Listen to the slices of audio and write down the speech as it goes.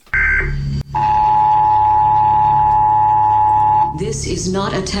This is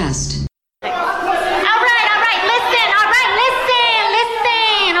not a test. All right, listen,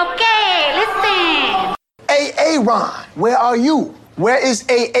 okay, listen. Ron, where are you? Where is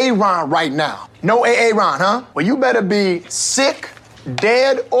Ron right now? No Ron, huh? Well, you better be sick,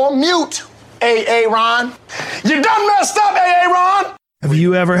 dead, or mute, Ron. You done messed up, Ron! Have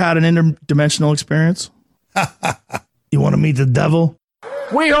you ever had an interdimensional experience? You want to meet the devil?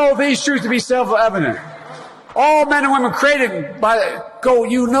 We hold these truths to be self-evident. All men and women created by go.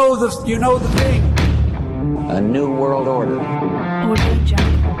 You know the thing. A new world order.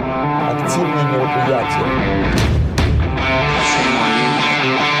 Активное мероприятие.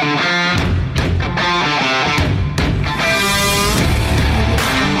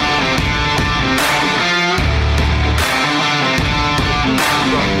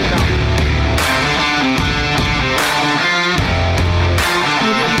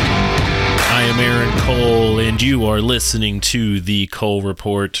 I am Aaron Cole, and you are listening to The Cole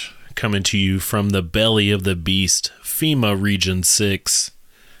Report, coming to you from the belly of the beast, FEMA Region 6.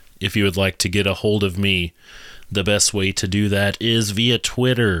 If you would like to get a hold of me, the best way to do that is via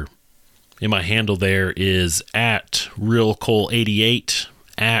Twitter. And my handle there is @RealCole88,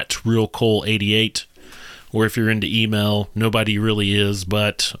 @RealCole88. Or if you're into email, nobody really is,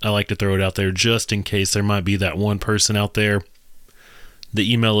 but I like to throw it out there just in case there might be that one person out there.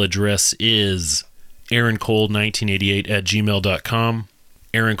 The email address is aaroncole1988@gmail.com,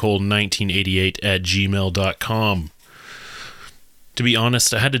 aaroncole1988@gmail.com. To be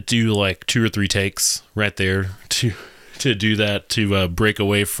honest, I had to do like 2 or 3 takes right there to do that, to break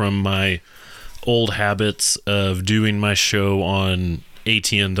away from my old habits of doing my show on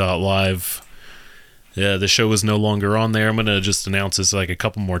ATN.live. Yeah, the show is no longer on there. I'm going to just announce this like a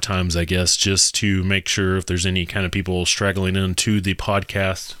couple more times, I guess, just to make sure if there's any kind of people straggling into the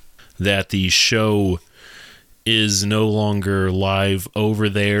podcast that the show is no longer live over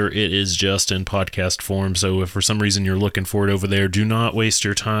there. It is just in podcast form. So if for some reason you're looking for it over there, do not waste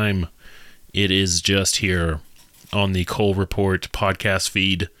your time. It is just here on the Cole Report podcast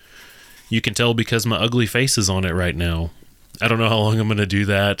feed. You can tell because my ugly face is on it right now. I don't know how long I'm going to do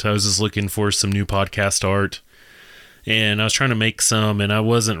that. I was just looking for some new podcast art, and I was trying to make some, and I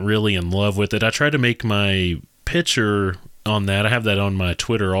wasn't really in love with it. I tried to make my picture on that. I have that on my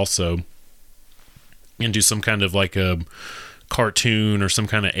Twitter also, and do some kind of like a cartoon or some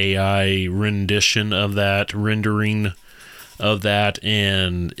kind of AI rendition of that, rendering of that,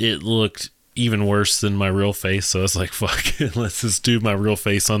 and it looked even worse than my real face. So I was like, fuck it, let's just do my real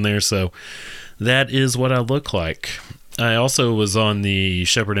face on there. So that is what I look like. I also was on the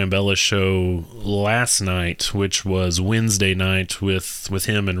Shepard and Bella show last night, which was Wednesday night with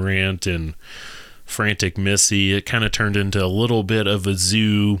him and Rant and Frantic Missy. It kind of turned into a little bit of a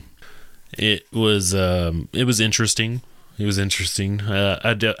zoo. It was interesting. It was interesting.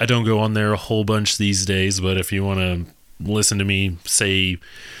 I don't go on there a whole bunch these days, but if you want to listen to me say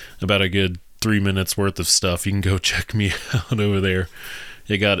about a good 3 minutes worth of stuff, you can go check me out over there.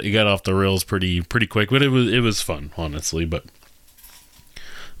 It got off the rails pretty quick, but it was fun, honestly. But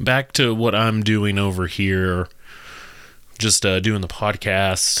back to what I'm doing over here, just doing the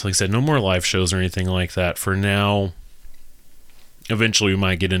podcast. Like I said, no more live shows or anything like that for now. Eventually, we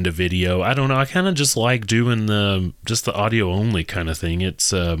might get into video. I don't know. I kind of just like doing the audio only kind of thing.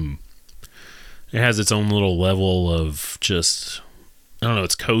 It's it has its own little level of just, I don't know.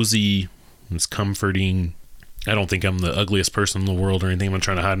 It's cozy. It's comforting. I don't think I'm the ugliest person in the world or anything. I'm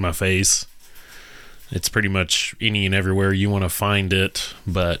trying to hide my face. It's pretty much any and everywhere you want to find it,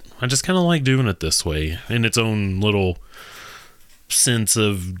 but I just kind of like doing it this way in its own little sense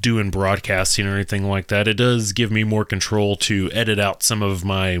of doing broadcasting or anything like that. It does give me more control to edit out some of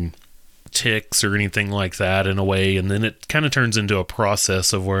my tics or anything like that in a way, and then it kind of turns into a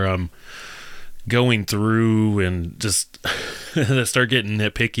process of where I'm going through and just start getting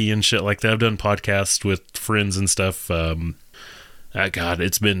nitpicky and shit like that. I've done podcasts with friends and stuff. God,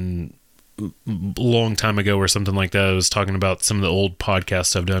 it's been a long time ago or something like that. I was talking about some of the old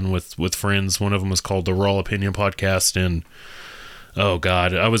podcasts I've done with friends. One of them was called the Raw Opinion Podcast, and oh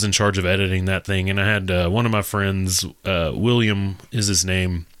God, I was in charge of editing that thing. And I had one of my friends, William is his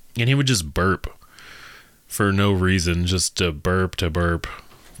name, and he would just burp for no reason, just to burp.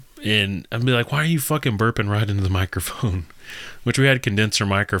 And I'd be like, why are you fucking burping right into the microphone? Which we had condenser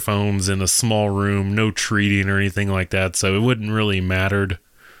microphones in a small room, no treating or anything like that, so it wouldn't really mattered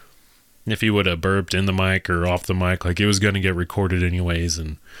if he would have burped in the mic or off the mic. Like, it was going to get recorded anyways.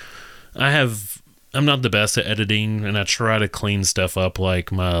 And I'm not the best at editing, and I try to clean stuff up,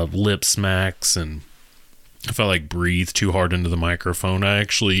 like my lip smacks, and if I like breathe too hard into the microphone. I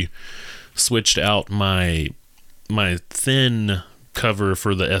actually switched out my thin cover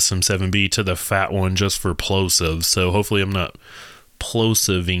for the SM7B to the fat one just for plosive. So hopefully I'm not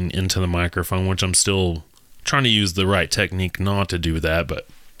plosiving into the microphone, which I'm still trying to use the right technique not to do that, but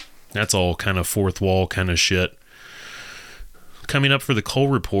that's all kind of fourth wall kind of shit. Coming up for the Cole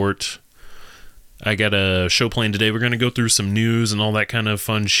Report, I got a show planned today. We're going to go through some news and all that kind of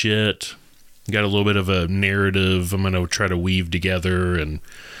fun shit. Got a little bit of a narrative I'm going to try to weave together and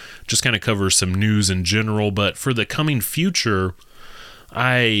just kind of cover some news in general. But for the coming future,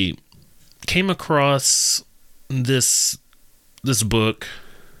 I came across this book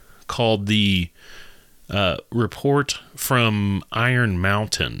called the Report from Iron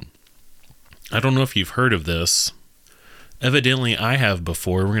Mountain. I don't know if you've heard of this. Evidently, I have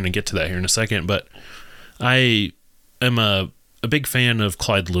before. We're going to get to that here in a second, but I am a big fan of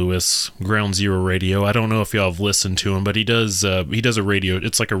Clyde Lewis, Ground Zero Radio. I don't know if y'all have listened to him, but he does a radio.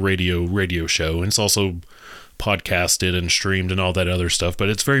 It's like a radio show, and it's also podcasted and streamed and all that other stuff. But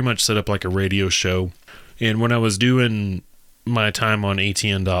it's very much set up like a radio show. And when I was doing my time on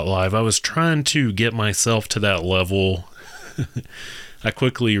ATN.live, I was trying to get myself to that level. I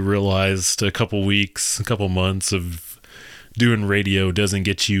quickly realized a couple months of doing radio doesn't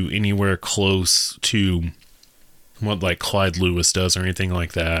get you anywhere close to what like Clyde Lewis does or anything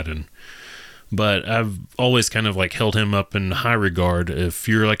like that. But I've always kind of like held him up in high regard. If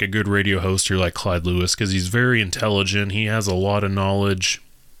you're like a good radio host, you're like Clyde Lewis, because he's very intelligent. He has a lot of knowledge,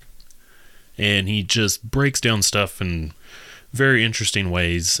 and he just breaks down stuff in very interesting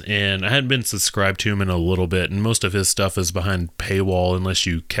ways. And I hadn't been subscribed to him in a little bit, and most of his stuff is behind paywall unless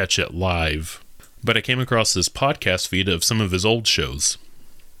you catch it live. But I came across this podcast feed of some of his old shows.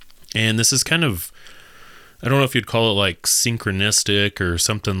 And this is kind of, I don't know if you'd call it like synchronistic or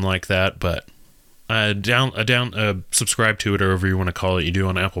something like that, but I subscribe to it, or whatever you want to call it. You do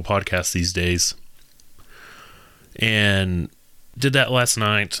on Apple Podcasts these days. And did that last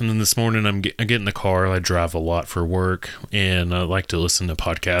night. And then this morning I get in the car. I drive a lot for work, and I like to listen to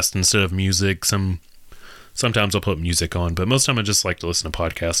podcasts instead of music. Sometimes I'll put music on, but most of the time I just like to listen to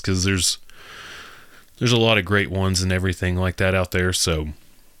podcasts, because there's a lot of great ones and everything like that out there. So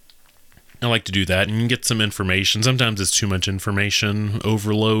I like to do that, and you can get some information. Sometimes it's too much information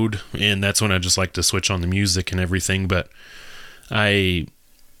overload, and that's when I just like to switch on the music and everything. But I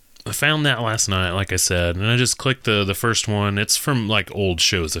found that last night, like I said, and I just clicked the first one. It's from like old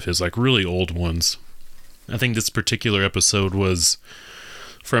shows of his, like really old ones. I think this particular episode was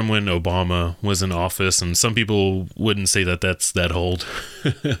from when Obama was in office, and some people wouldn't say that that's that old,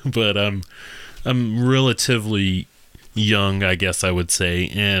 but I'm relatively young, I guess I would say,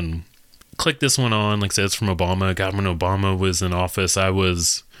 and click this one on. Like I said, it's from Obama. God, when Obama was in office, I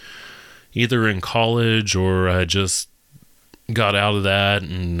was either in college or I just got out of that,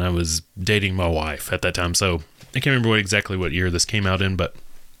 and I was dating my wife at that time. So I can't remember exactly what year this came out in, but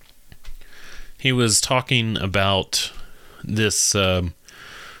he was talking about this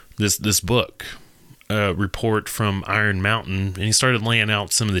book, Report from Iron Mountain, and he started laying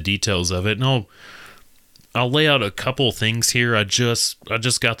out some of the details of it. And I'll lay out a couple things here. I just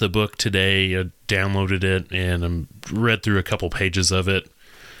got the book today. I downloaded it, and I read through a couple pages of it.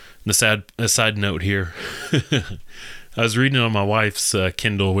 And a side note here. I was reading it on my wife's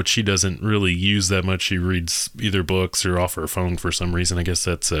Kindle, which she doesn't really use that much. She reads either books or off her phone for some reason. I guess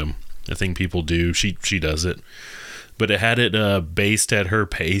that's a thing people do. She does it. But it had it based at her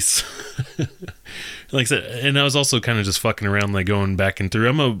pace. Like I said, and I was also kind of just fucking around, like going back and through.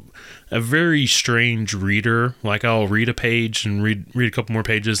 I'm a very strange reader. Like I'll read a page and read a couple more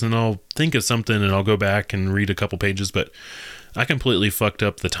pages, and I'll think of something and I'll go back and read a couple pages. But I completely fucked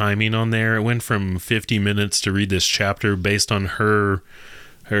up the timing on there. It went from 50 minutes to read this chapter based on her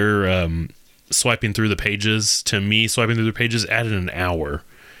swiping through the pages to me swiping through the pages added an hour.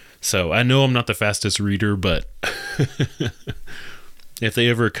 So I know I'm not the fastest reader, but if they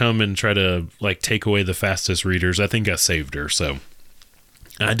ever come and try to like take away the fastest readers, I think I saved her. So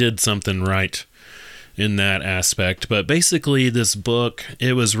I did something right in that aspect. But basically this book,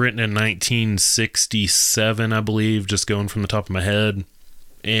 it was written in 1967, I believe, just going from the top of my head.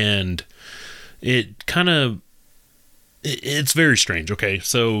 And it's very strange. Okay.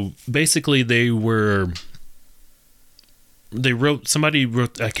 So basically somebody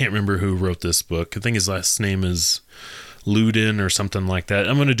wrote, I can't remember who wrote this book. I think his last name is Luden or something like that.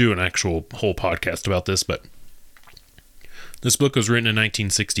 I'm going to do an actual whole podcast about this, but this book was written in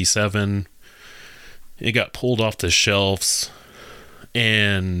 1967. It got pulled off the shelves,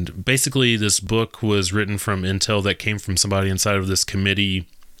 and basically this book was written from intel that came from somebody inside of this committee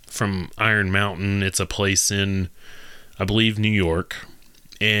from Iron Mountain. It's a place in, I believe, New York,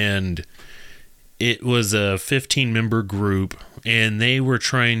 and it was a 15-member group, and they were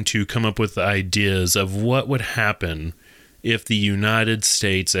trying to come up with ideas of what would happen if the United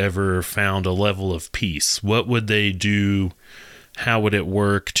States ever found a level of peace. What would they do? How would it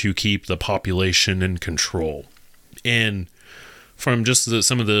work to keep the population in control? And from just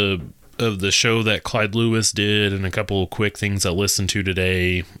some of the show that Clyde Lewis did and a couple of quick things I listened to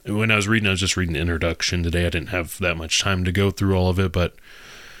today. When I was just reading the introduction today. I didn't have that much time to go through all of it, but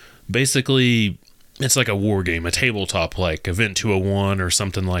basically it's like a war game, a tabletop like Event 201 or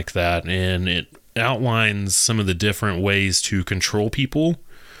something like that, and it outlines some of the different ways to control people,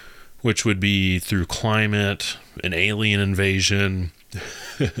 which would be through climate, an alien invasion,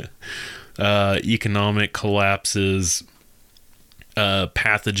 economic collapses,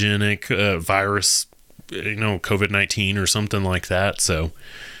 pathogenic virus, COVID-19 or something like that. So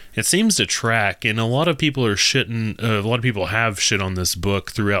it seems to track, and a lot of people are a lot of people have shit on this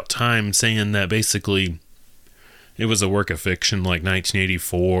book throughout time, saying that basically it was a work of fiction like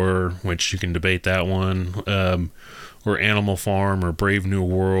 1984, which you can debate that one, or Animal Farm or Brave New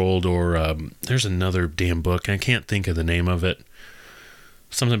World, or there's another damn book, I can't think of the name of it,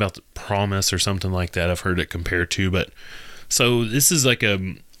 something about the Promise or something like that I've heard it compared to. But so this is like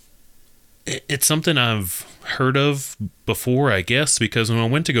it's something I've heard of before, I guess, because when I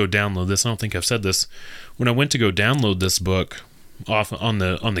went to go download this, I don't think I've said this, when I went to go download this book off on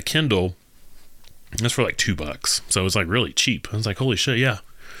the Kindle, it's for like $2, so it was like really cheap. I was like, holy shit, yeah,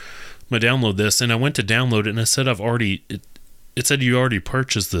 I'm gonna download this. And I went to download it, and it said it said you already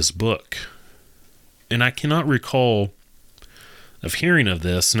purchased this book, and I cannot recall of hearing of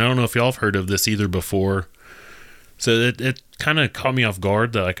this, and I don't know if y'all have heard of this either before. So it kind of caught me off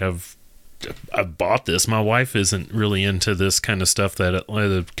guard that like I've bought this. My wife isn't really into this kind of stuff,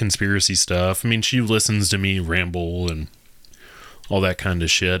 the conspiracy stuff. I mean, she listens to me ramble and all that kind of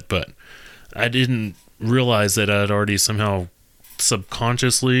shit, but I didn't realize that I'd already somehow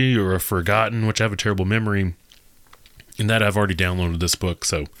subconsciously or forgotten, which I have a terrible memory, and that I've already downloaded this book.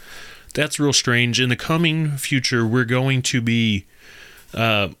 So that's real strange. In the coming future, we're going to be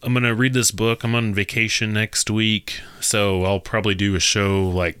I'm going to read this book. I'm on vacation next week, so I'll probably do a show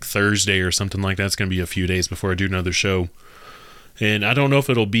like Thursday or something like that. It's going to be a few days before I do another show. And I don't know if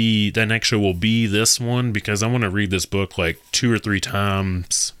that next show will be this one, because I want to read this book like 2 or 3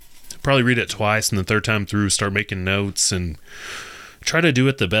 times. Probably read it twice, and the third time through start making notes and try to do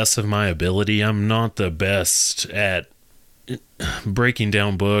it the best of my ability. I'm not the best at breaking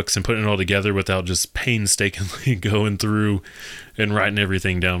down books and putting it all together without just painstakingly going through and writing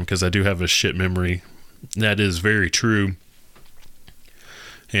everything down, because I do have a shit memory. That is very true.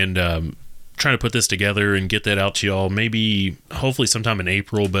 And trying to put this together and get that out to y'all, maybe hopefully sometime in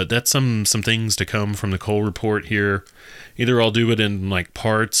April, but that's some things to come from the Cole Report here. Either I'll do it in like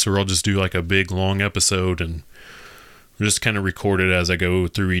parts, or I'll just do like a big long episode and just kind of record it as I go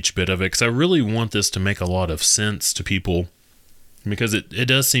through each bit of it, because I really want this to make a lot of sense to people, because it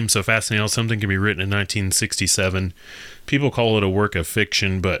does seem so fascinating how something can be written in 1967. People call it a work of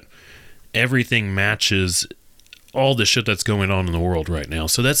fiction, but everything matches all the shit that's going on in the world right now.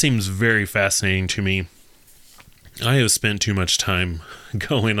 So that seems very fascinating to me. I have spent too much time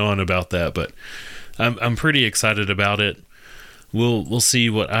going on about that, but I'm pretty excited about it. We'll see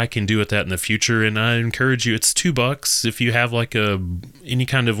what I can do with that in the future, and I encourage you. It's $2 if you have like any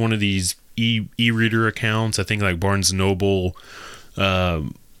kind of one of these e-reader accounts. I think like Barnes & Noble,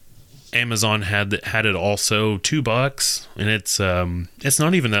 Amazon had it also. $2, and it's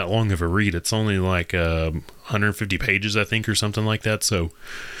not even that long of a read. It's only like 150 pages, I think, or something like that. So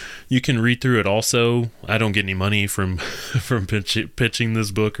you can read through it also. I don't get any money from pitching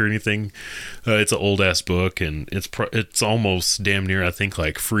this book or anything. It's an old ass book, and it's almost damn near, I think,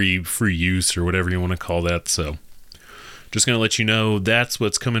 like free use or whatever you want to call that. So just going to let you know that's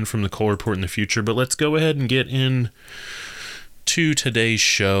what's coming from the Cole Report in the future. But let's go ahead and get in to today's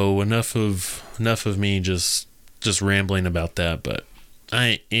show. Enough of me just rambling about that, but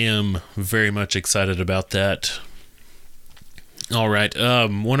I am very much excited about that. All right.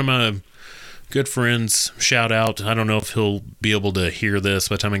 One of my good friends, shout out. I don't know if he'll be able to hear this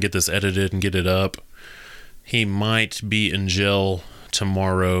by the time I get this edited and get it up. He might be in jail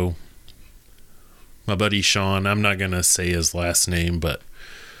tomorrow. My buddy Sean, I'm not going to say his last name, but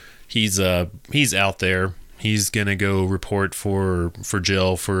he's out there. He's going to go report for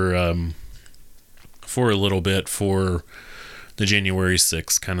jail for a little bit for the January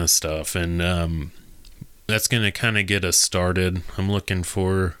 6th kind of stuff. And that's going to kind of get us started. I'm looking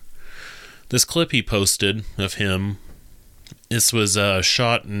for this clip he posted of him. This was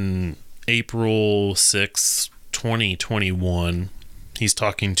shot in April 6th, 2021. He's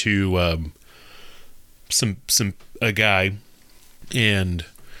talking to a guy, and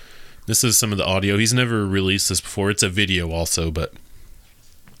this is some of the audio. He's never released this before. It's a video also, but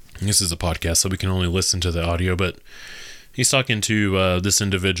this is a podcast, so we can only listen to the audio. But he's talking to this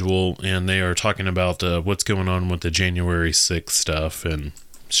individual, and they are talking about what's going on with the January 6th stuff. And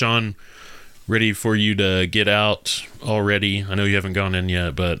Sean, ready for you to get out already. I know you haven't gone in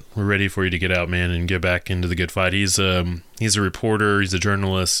yet, but we're ready for you to get out, man, and get back into the good fight. He's a reporter. He's a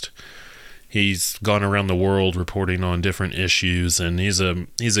journalist. He's gone around the world reporting on different issues, and he's a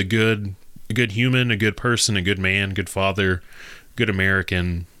good human, a good person, a good man, good father, good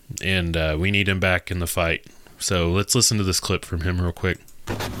American, and we need him back in the fight. So let's listen to this clip from him real quick.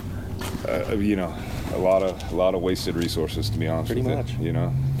 A lot of wasted resources, to be honest. Pretty with much.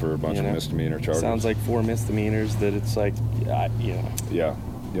 It, for a bunch of misdemeanor charges. Sounds like 4 misdemeanors that it's like, Yeah.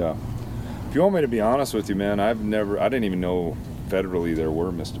 If you want me to be honest with you, man, I didn't even know federally there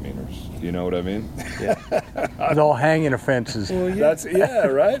were misdemeanors. You know what I mean? Yeah. It's all hanging offenses. Well, yeah. That's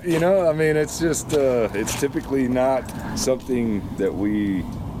right. It's just it's typically not something that we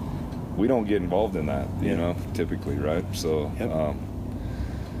don't get involved in that. Typically, right? So. Yep.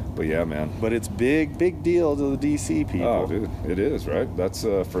 But yeah, man. But it's big deal to the DC people. Oh, dude, it is, right? That's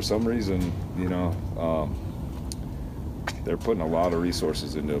for some reason, they're putting a lot of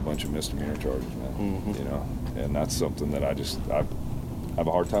resources into a bunch of misdemeanor charges, man. Mm-hmm. And that's something that I have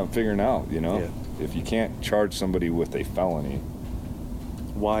a hard time figuring out. If you can't charge somebody with a felony,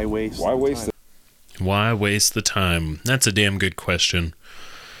 why waste the time? That's a damn good question.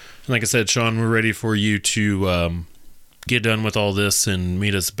 And like I said, Sean, we're ready for you to get done with all this and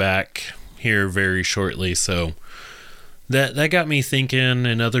meet us back here very shortly. So that got me thinking,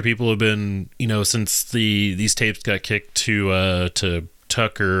 and other people have been, since these tapes got kicked to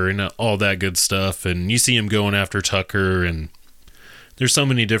Tucker and all that good stuff, and you see him going after Tucker, and there's so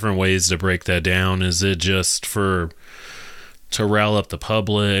many different ways to break that down. Is it just to rile up the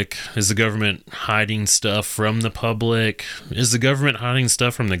public? Is the government hiding stuff from the public? Is the government hiding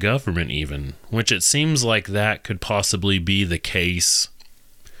stuff from the government even? Which it seems like that could possibly be the case.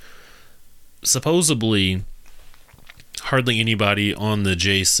 Supposedly, hardly anybody on the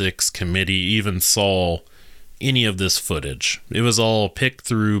J6 committee even saw any of this footage. It was all picked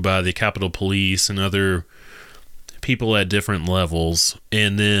through by the Capitol Police and other people at different levels,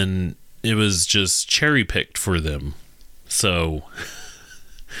 and then it was just cherry-picked for them. So,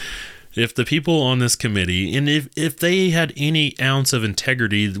 if the people on this committee, and if they had any ounce of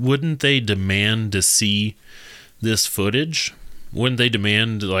integrity, wouldn't they demand to see this footage? Wouldn't they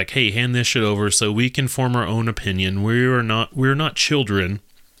demand, like, hey, hand this shit over so we can form our own opinion? We're not children.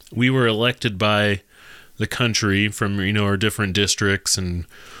 We were elected by the country from, our different districts and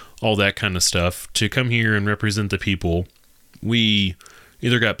all that kind of stuff to come here and represent the people. We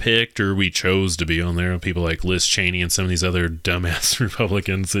either got picked or we chose to be on there. People like Liz Cheney and some of these other dumbass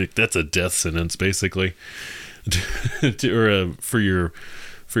Republicans. That's a death sentence, basically, for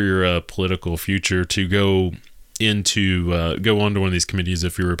your political future to go onto one of these committees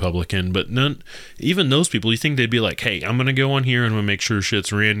if you're Republican. But even those people, you think they'd be like, hey, I'm going to go on here and I'm going to make sure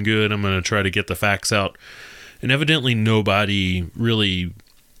shit's ran good. I'm going to try to get the facts out. And evidently nobody really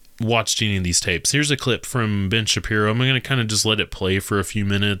watched any of these tapes. Here's a clip from Ben Shapiro. I'm going to kind of just let it play for a few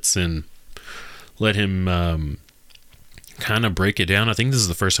minutes and let him kind of break it down. I think this is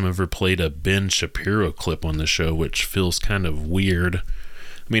the first time I've ever played a Ben Shapiro clip on the show, which feels kind of weird.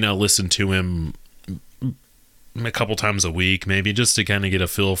 I listen to him a couple times a week, maybe, just to kind of get a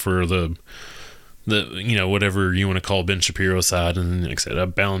feel for the whatever you want to call Ben Shapiro's side, and like I said, I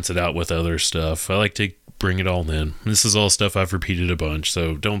balance it out with other stuff. I like to bring it all in. This is all stuff I've repeated a bunch,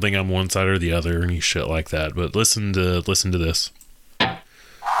 so don't think I'm one side or the other or any shit like that. But listen to this.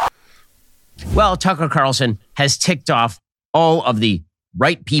 Well, Tucker Carlson has ticked off all of the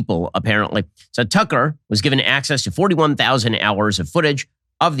right people, apparently. So Tucker was given access to 41,000 hours of footage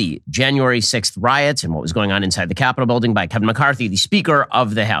of the January 6th riots and what was going on inside the Capitol building by Kevin McCarthy, the Speaker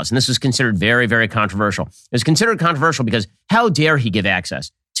of the House. And this was considered very, very controversial. It was considered controversial because how dare he give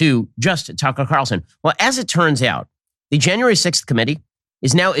access to just Tucker Carlson? Well, as it turns out, the January 6th committee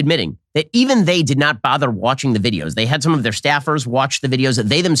is now admitting that even they did not bother watching the videos. They had some of their staffers watch the videos.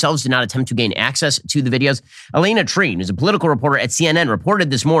 They themselves did not attempt to gain access to the videos. Elena Treen, who's a political reporter at CNN, reported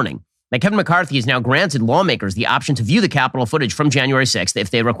this morning that Kevin McCarthy has now granted lawmakers the option to view the Capitol footage from January 6th if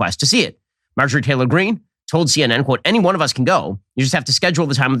they request to see it. Marjorie Taylor Greene told CNN, quote, any one of us can go. You just have to schedule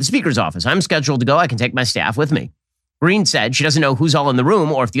the time with the Speaker's office. I'm scheduled to go. I can take my staff with me. Greene said she doesn't know who's all in the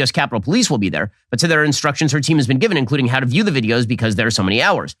room or if the U.S. Capitol Police will be there, but said there are instructions her team has been given, including how to view the videos because there are so many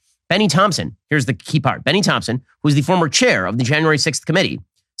hours. Benny Thompson, here's the key part. Benny Thompson, who is the former chair of the January 6th committee,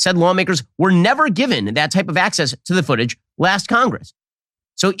 said lawmakers were never given that type of access to the footage last Congress.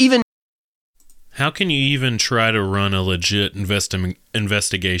 So even how can you even try to run a legit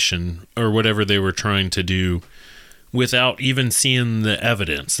investigation or whatever they were trying to do without even seeing the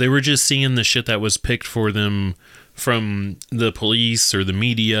evidence? They were just seeing the shit that was picked for them from the police or the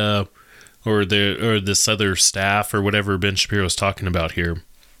media or this other staff or whatever Ben Shapiro was talking about here.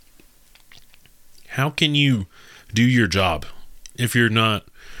 How can you do your job if you're not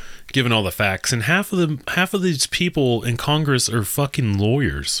given all the facts? And half of these people in Congress are fucking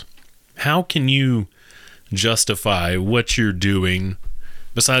lawyers. How can you justify what you're doing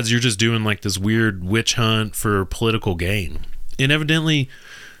besides you're just doing like this weird witch hunt for political gain? And evidently,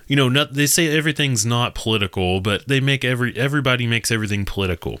 they say everything's not political, but they make everybody makes everything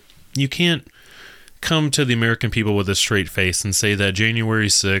political. You can't come to the American people with a straight face and say that January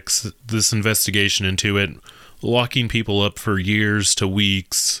 6th, this investigation into it, locking people up for years to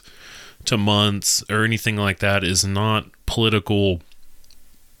weeks to months or anything like that is not politically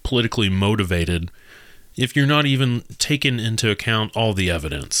motivated if you're not even taking into account all the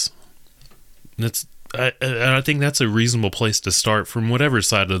evidence. I think that's a reasonable place to start from whatever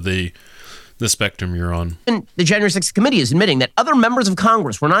side of the spectrum you're on. And the January 6th committee is admitting that other members of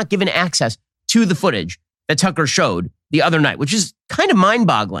Congress were not given access to the footage that Tucker showed the other night, which is kind of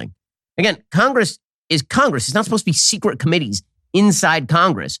mind-boggling. Again, Congress is Congress. It's not supposed to be secret committees inside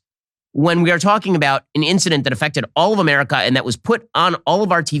Congress. When we are talking about an incident that affected all of America and that was put on all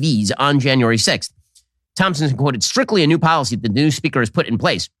of our TVs on January 6th, Thompson quoted, strictly a new policy that the new speaker has put in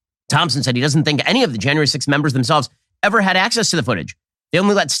place. Thompson said he doesn't think any of the January 6th members themselves ever had access to the footage. They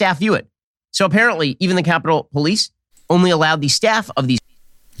only let staff view it. So apparently, even the Capitol Police only allowed the staff of these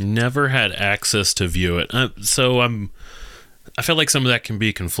never had access to view it. I feel like some of that can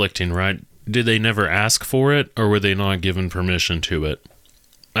be conflicting, right? Did they never ask for it, or were they not given permission to it?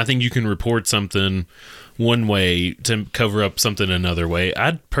 I think you can report something one way to cover up something another way.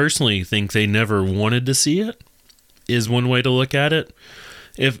 I personally think they never wanted to see it, is one way to look at it.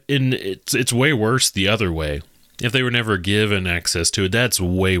 It's way worse the other way. If they were never given access to it, that's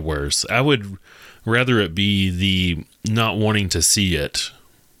way worse. I would rather it be the not wanting to see it.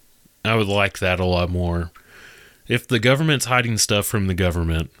 I would like that a lot more. If the government's hiding stuff from the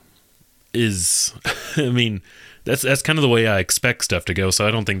government that's kind of the way I expect stuff to go, so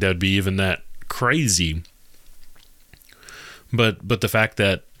I don't think that would be even that crazy. But the fact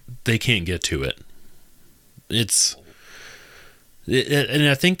that they can't get to it, and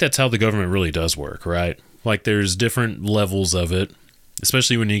I think that's how the government really does work, right? Like there's different levels of it,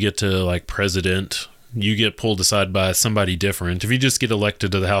 especially when you get to like president, you get pulled aside by somebody different. If you just get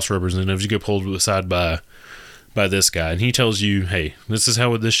elected to the House of Representatives, you get pulled aside by this guy, and he tells you, hey, this is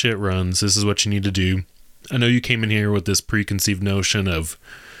how this shit runs. This is what you need to do. I know you came in here with this preconceived notion of,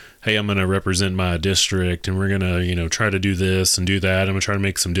 hey, I'm going to represent my district and we're going to, try to do this and do that. I'm going to try to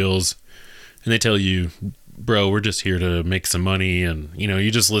make some deals. And they tell you, bro, we're just here to make some money. And,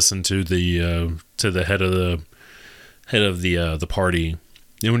 you just listen to the head of the party.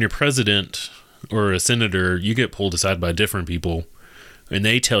 And when you're president or a senator, you get pulled aside by different people and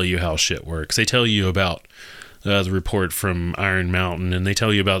they tell you how shit works. They tell you about the report from Iron Mountain, and they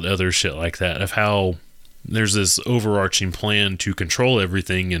tell you about other shit like that, of how there's this overarching plan to control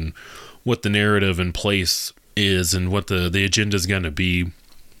everything and what the narrative in place is and what the agenda is going to be.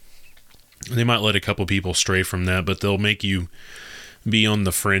 They might let a couple people stray from that, but they'll make you be on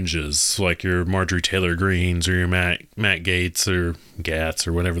the fringes, like your Marjorie Taylor Greens or your Matt Gaetz or Gatz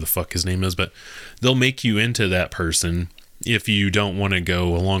or whatever the fuck his name is, but they'll make you into that person if you don't want to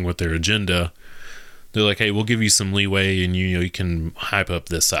go along with their agenda. They're like, hey, we'll give you some leeway and you can hype up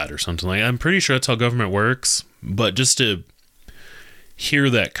this side or something like that. I'm pretty sure that's how government works, but just to hear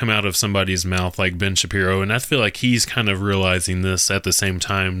that come out of somebody's mouth like Ben Shapiro, and I feel like he's kind of realizing this at the same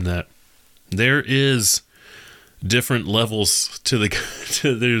time, that there is different levels to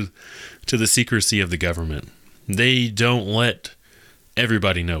the secrecy of the government. They don't let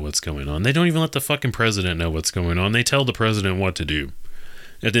everybody know what's going on. They don't even let the fucking president know what's going on. They tell the president what to do.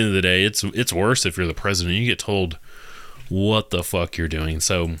 At the end of the day, it's worse if you're the president. You get told what the fuck you're doing.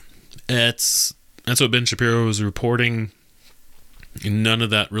 So that's what Ben Shapiro was reporting. None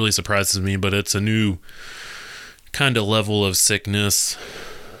of that really surprises me, but it's a new kind of level of sickness.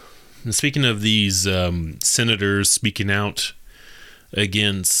 And speaking of these senators speaking out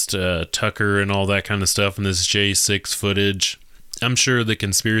against Tucker and all that kind of stuff and this J6 footage, I'm sure the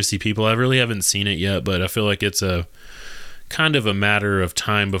conspiracy people, I really haven't seen it yet, but I feel like it's a kind of a matter of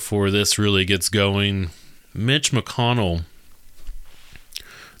time before this really gets going. Mitch McConnell,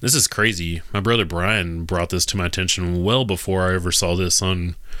 this is crazy. My brother Brian brought this to my attention well before I ever saw this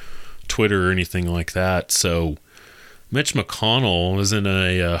on Twitter or anything like that. So Mitch McConnell is in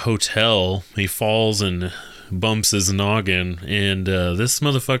a hotel. He falls and bumps his noggin, and this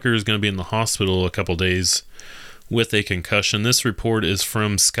motherfucker is going to be in the hospital a couple days with a concussion. This report is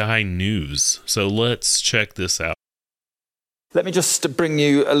from Sky News. So let's check this out. Let me just bring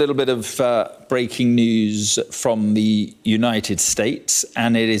you a little bit of breaking news from the United States,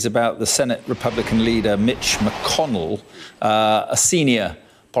 and it is about the Senate Republican leader Mitch McConnell, a senior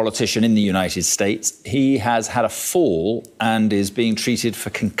politician in the United States. He has had a fall and is being treated for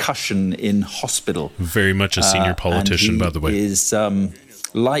concussion in hospital. Very much a senior politician, by the way. Is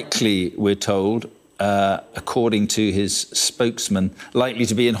likely, we're told, according to his spokesman, likely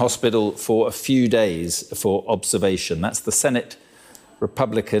to be in hospital for a few days for observation. That's the Senate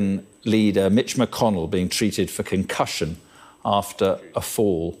Republican leader, Mitch McConnell, being treated for concussion after a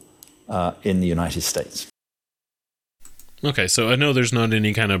fall in the United States. Okay, so I know there's not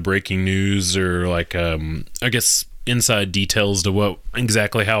any kind of breaking news or like, I guess, inside details to what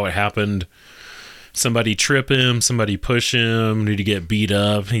exactly how it happened. Somebody trip him, somebody push him, did he get beat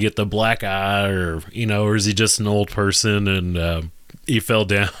up, he get the black eye, or, or is he just an old person and he fell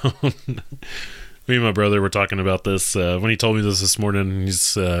down? Me and my brother were talking about this when he told me this morning. He's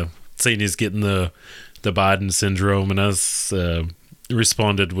saying he's getting the Biden syndrome, and I was,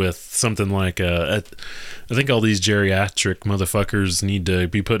 responded with something like, I think all these geriatric motherfuckers need to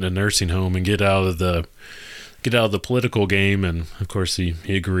be put in a nursing home and get out of the political game. And of course he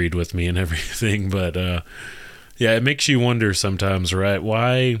agreed with me and everything, but yeah, it makes you wonder sometimes, right?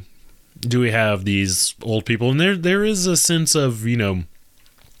 Why do we have these old people? And there is a sense of,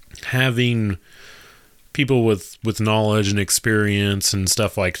 having people with knowledge and experience and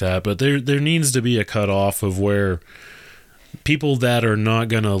stuff like that, but there needs to be a cutoff of where people that are not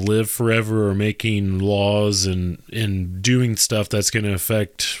going to live forever are making laws and doing stuff that's going to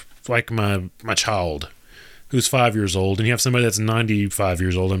affect, like my child who's 5 years old, and you have somebody that's 95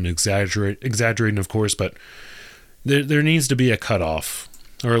 years old. I'm exaggerating, of course, but there needs to be a cutoff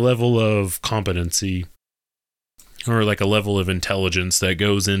or a level of competency or like a level of intelligence that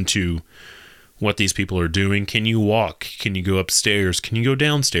goes into what these people are doing. Can you walk? Can you go upstairs? Can you go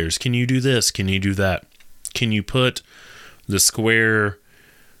downstairs? Can you do this? Can you do that? Can you put the square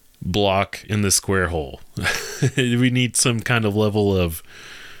block in the square hole? We need some kind of level of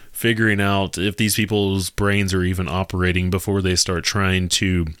figuring out if these people's brains are even operating before they start trying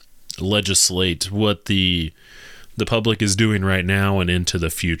to legislate what the public is doing right now and into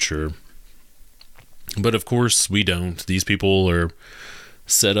the future. But of course we don't. These people are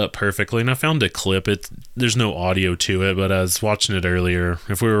set up perfectly, and I found a clip. There's no audio to it, but I was watching it earlier.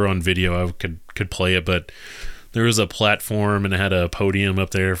 If we were on video, I could play it, but there was a platform and it had a podium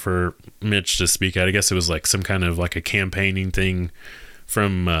up there for Mitch to speak at. I guess it was like some kind of like a campaigning thing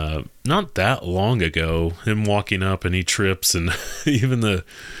from not that long ago, him walking up and he trips, and even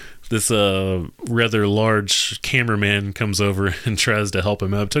this rather large cameraman comes over and tries to help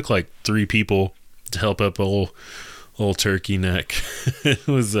him out. It took like 3 people to help up old turkey neck. It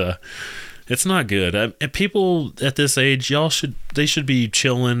was it's not good. People at this age, they should be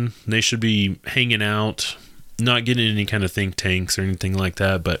chilling, they should be hanging out, not getting any kind of think tanks or anything like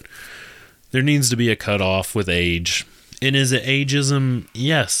that, but there needs to be a cutoff with age. And is it ageism?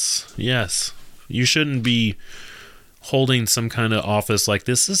 Yes. You shouldn't be holding some kind of office like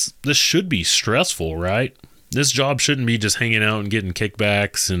this. This should be stressful, right? This job shouldn't be just hanging out and getting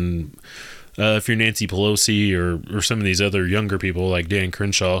kickbacks. And if you're Nancy Pelosi or some of these other younger people like Dan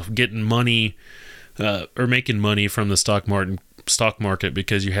Crenshaw, getting money or making money from the stock market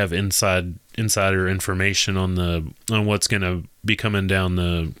because you have insider information on what's going to be coming down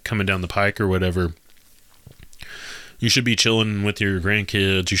the pike or whatever. You should be chilling with your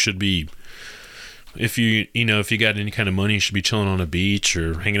grandkids. You should be, if you got any kind of money, you should be chilling on a beach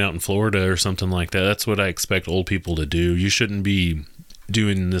or hanging out in Florida or something like that. That's what I expect old people to do. You shouldn't be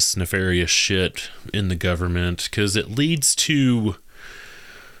doing this nefarious shit in the government, because it leads to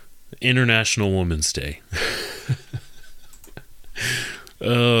International Women's Day.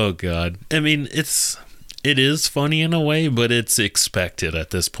 Oh God. I mean, it is funny in a way, but it's expected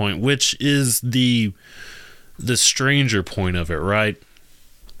at this point, which is the stranger point of it, right?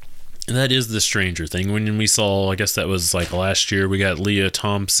 And that is the stranger thing. When we saw, I guess that was like last year, we got Leah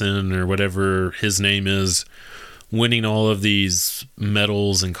Thompson or whatever his name is, winning all of these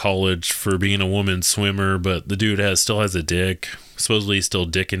medals in college for being a woman swimmer, but the dude still has a dick. Supposedly he's still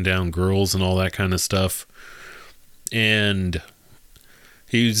dicking down girls and all that kind of stuff. And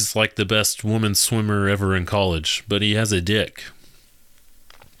he's like the best woman swimmer ever in college, but he has a dick.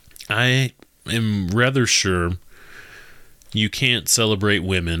 I am rather sure you can't celebrate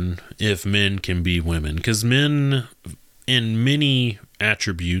women if men can be women, because men in many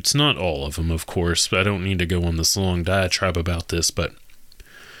attributes, not all of them, of course, but I don't need to go on this long diatribe about this, but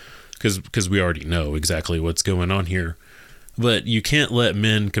because we already know exactly what's going on here. But you can't let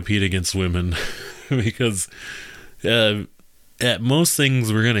men compete against women because at most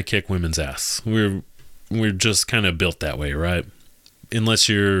things we're gonna kick women's ass. We're just kind of built that way, right? Unless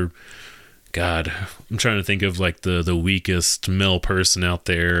you're, God, I'm trying to think of like the weakest male person out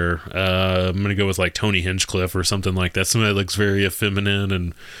there. I'm gonna go with like Tony Hinchcliffe or something like that. Somebody that looks very effeminate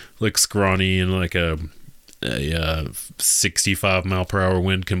and looks scrawny, and like a 65 mile per hour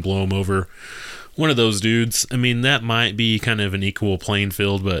wind can blow him over. One of those dudes. I mean, that might be kind of an equal playing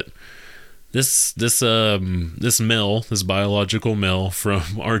field, but this biological male from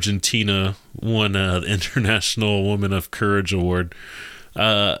Argentina won an International Woman of Courage award.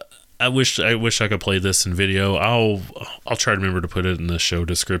 I wish I could play this in video. I'll try to remember to put it in the show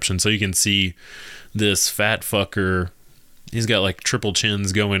description so you can see this fat fucker. He's got like triple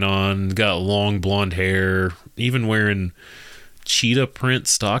chins going on, got long blonde hair, even wearing cheetah print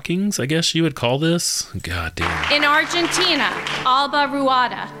stockings, I guess you would call this. God damn. In Argentina, Alba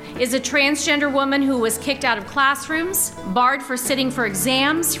Ruada is a transgender woman who was kicked out of classrooms, barred for sitting for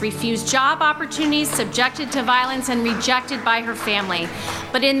exams, refused job opportunities, subjected to violence, and rejected by her family.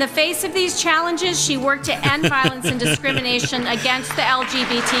 But in the face of these challenges, she worked to end violence and discrimination against the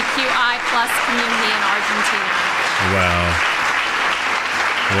LGBTQI+ community in Argentina. Wow.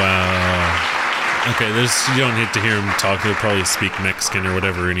 Okay, you don't get to hear him talk. He'll probably speak Mexican or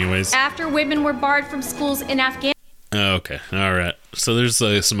whatever anyways. After women were barred from schools in Afghanistan. Okay, all right. So there's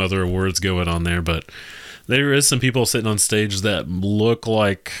some other awards going on there, but there is some people sitting on stage that look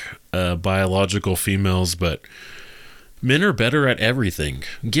like biological females, but men are better at everything.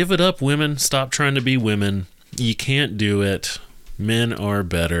 Give it up, women. Stop trying to be women. You can't do it. Men are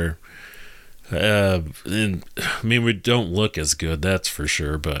better. And I mean, we don't look as good, that's for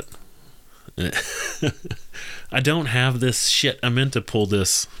sure, but I don't have this shit. I meant to pull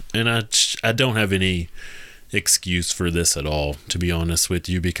this, and I don't have any excuse for this at all, to be honest with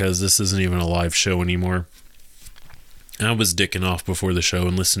you, because this isn't even a live show anymore. I was dicking off before the show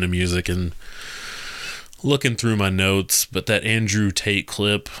and listening to music and looking through my notes, but that Andrew Tate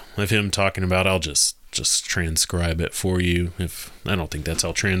clip of him talking about, I'll just transcribe it for you. I don't think that's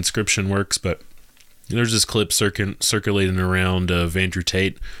how transcription works, but there's this clip circulating around of Andrew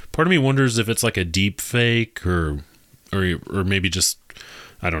Tate. Part of me wonders if it's like a deep fake or maybe just,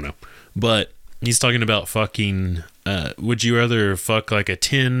 I don't know. But he's talking about fucking, would you rather fuck like a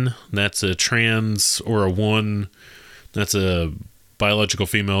 10 that's a trans or a 1 that's a biological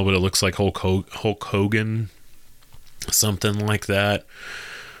female but it looks like Hulk Hogan? Something like that.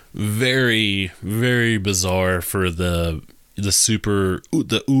 Very, very bizarre for the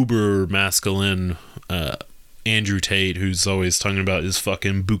uber masculine Andrew Tate, who's always talking about his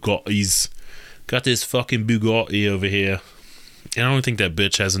fucking Bugatti. He's got this fucking Bugatti over here, and I don't think that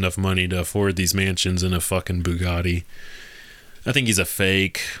bitch has enough money to afford these mansions in a fucking Bugatti. I think he's a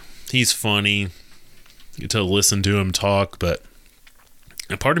fake. He's funny to listen to him talk, but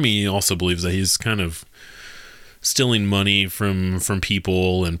a part of me also believes that he's kind of stealing money from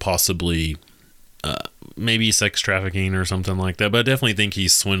people and possibly maybe sex trafficking or something like that. But I definitely think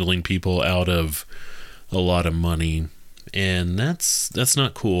he's swindling people out of a lot of money, and that's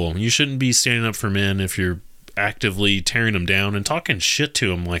not cool. You shouldn't be standing up for men if you're actively tearing them down and talking shit to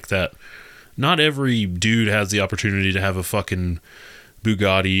them like that. Not every dude has the opportunity to have a fucking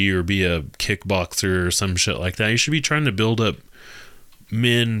Bugatti or be a kickboxer or some shit like that. You should be trying to build up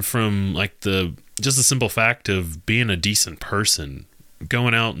men from like just the simple fact of being a decent person,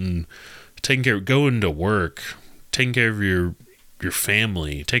 going out and going to work, taking care of your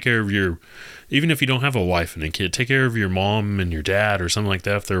family, take care of even if you don't have a wife and a kid, take care of your mom and your dad or something like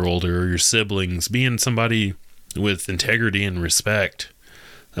that if they're older, or your siblings, being somebody with integrity and respect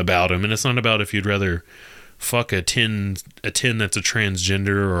about them. And it's not about if you'd rather fuck a 10 that's a transgender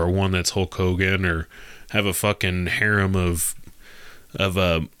or a 1 that's Hulk Hogan, or have a fucking harem of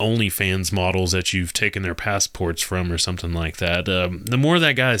OnlyFans models that you've taken their passports from or something like that. The more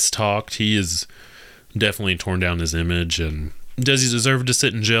that guy's talked, he is definitely torn down his image. And does he deserve to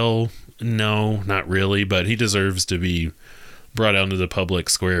sit in jail? No, not really, but he deserves to be brought out into the public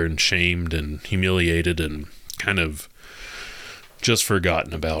square and shamed and humiliated and kind of just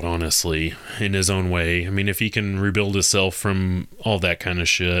forgotten about, honestly, in his own way. I mean, if he can rebuild himself from all that kind of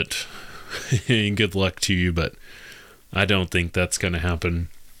shit, good luck to you, but I don't think that's going to happen.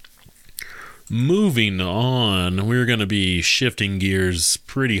 moving on, we're going to be shifting gears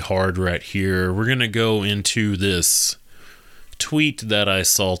pretty hard right here. We're going to go into this tweet that I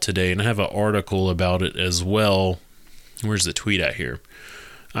saw today, and I have an article about it as well. Where's the tweet at here?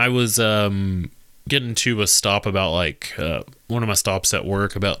 I was getting to a stop about one of my stops at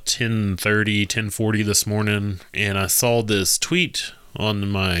work about 10:30, 10:40 this morning, and I saw this tweet on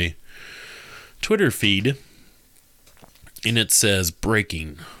my Twitter feed, and it says,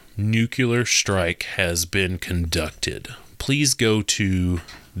 breaking, nuclear strike has been conducted. Please go to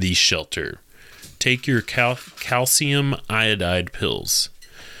the shelter. Take your calcium iodide pills.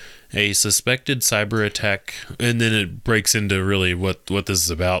 A suspected cyber attack, and then it breaks into really what this is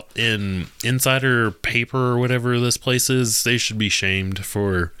about. In Insider Paper or whatever this place is, they should be shamed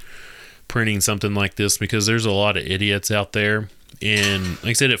for printing something like this, because there's a lot of idiots out there. And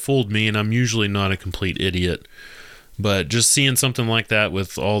like I said, it fooled me, and I'm usually not a complete idiot. But just seeing something like that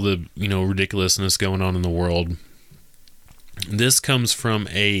with all the, ridiculousness going on in the world. This comes from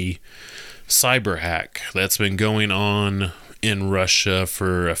a cyber hack that's been going on in Russia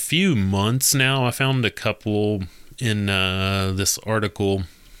for a few months now. I found a couple in this article.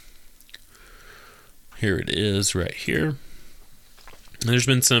 Here it is right here. There's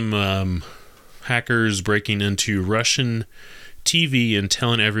been some hackers breaking into Russian TV and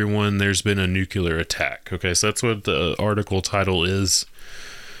telling everyone there's been a nuclear attack. Okay, so that's what the article title is.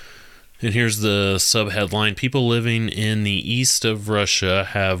 And here's the subheadline. People living in the east of Russia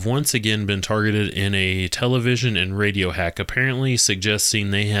have once again been targeted in a television and radio hack, apparently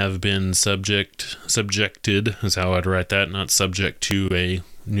suggesting they have been subjected, is how I'd write that, not subject to a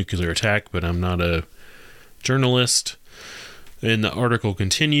nuclear attack, but I'm not a journalist. And the article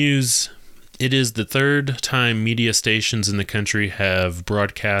continues. It is the third time media stations in the country have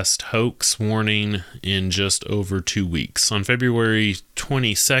broadcast hoax warning in just over 2 weeks. On February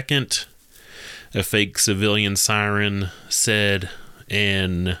 22nd, a fake civilian siren said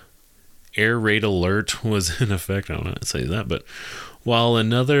an air raid alert was in effect. I don't know how to say that, but while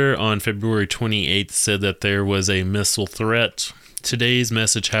another on February 28th said that there was a missile threat. Today's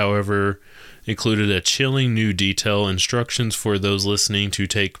message, however, included a chilling new detail: instructions for those listening to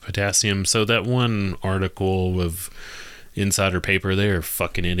take potassium. So that one article of Insider Paper, they are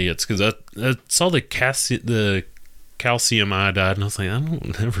fucking idiots, because I saw the calcium iodide, and I was like, I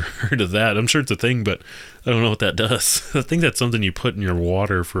don't never heard of that. I'm sure it's a thing, but I don't know what that does. I think that's something you put in your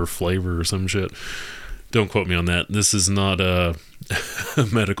water for flavor or some shit. Don't quote me on that. This is not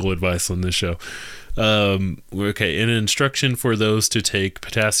medical advice on this show. Okay, an instruction for those to take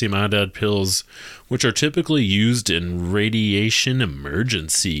potassium iodide pills, which are typically used in radiation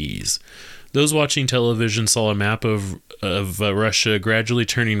emergencies. Those watching television saw a map of Russia gradually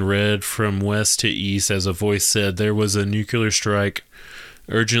turning red from west to east as a voice said, there was a nuclear strike.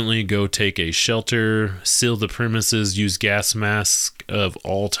 Urgently go take a shelter, seal the premises, use gas masks of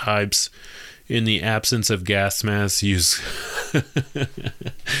all types. In the absence of gas masks, use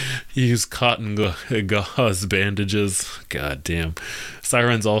cotton gauze bandages. God damn.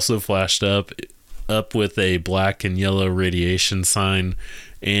 Sirens also flashed up with a black and yellow radiation sign,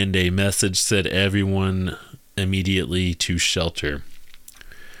 and a message said everyone immediately to shelter.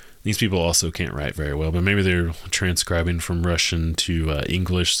 These people also can't write very well, but maybe they're transcribing from Russian to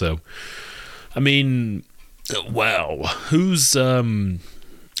English. So, I mean, wow. Who's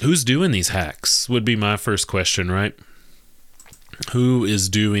doing these hacks would be my first question, right? Who is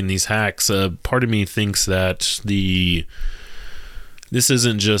doing these hacks? Part of me thinks that this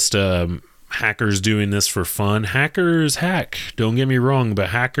isn't just hackers doing this for fun. Hackers hack, don't get me wrong, but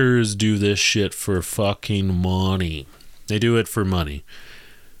hackers do this shit for fucking money. They do it for money.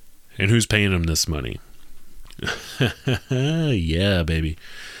 And who's paying them this money? Yeah, baby.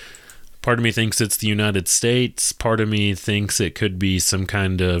 Part of me thinks it's the United States. Part of me thinks it could be some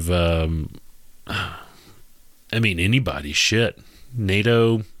kind of, anybody's shit.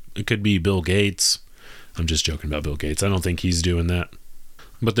 NATO, it could be Bill Gates. I'm just joking about Bill Gates. I don't think he's doing that.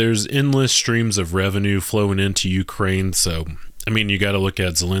 But there's endless streams of revenue flowing into Ukraine. So, you got to look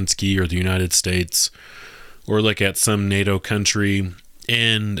at Zelensky or the United States, or look at some NATO country.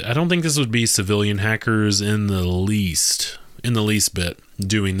 And I don't think this would be civilian hackers in the least bit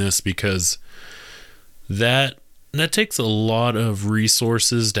doing this, because that takes a lot of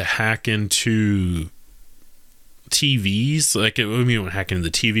resources to hack into TVs. Like, you wouldn't hack into the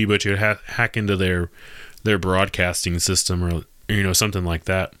TV, but you'd hack into their broadcasting system, or something like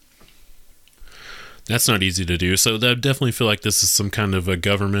that. That's not easy to do. So I definitely feel like this is some kind of a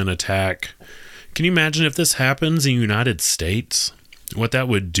government attack. Can you imagine if this happens in the United States? What that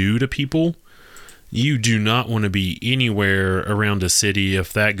would do to people? You do not want to be anywhere around a city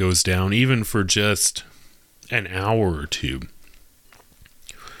if that goes down, even for just an hour or two.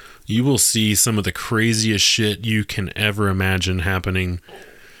 You will see some of the craziest shit you can ever imagine happening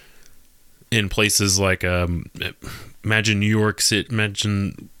in places like, imagine New York City,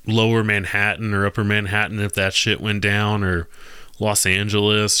 imagine lower Manhattan or upper Manhattan if that shit went down, or Los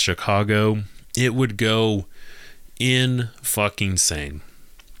Angeles, Chicago. It would go in fucking sane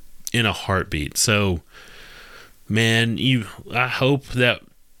in a heartbeat. So, man, I hope that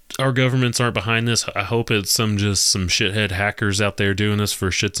our governments aren't behind this. I hope it's some shithead hackers out there doing this for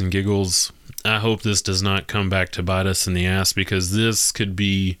shits and giggles. I hope this does not come back to bite us in the ass, because this could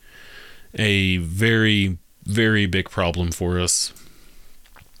be a very, very big problem for us.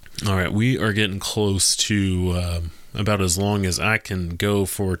 All right, we are getting close to about as long as I can go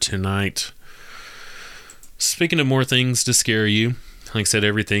for tonight. Speaking of more things to scare you, like I said,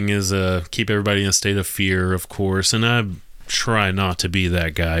 everything is keep everybody in a state of fear, of course, and I try not to be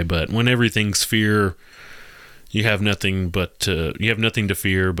that guy, but when everything's fear, you have nothing to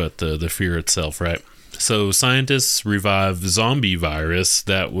fear but the fear itself, right? So scientists revive zombie virus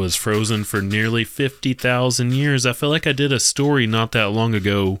that was frozen for nearly 50,000 years. I feel like I did a story not that long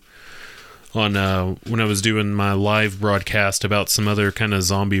ago on when I was doing my live broadcast about some other kind of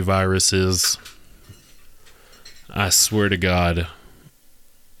zombie viruses. I swear to God,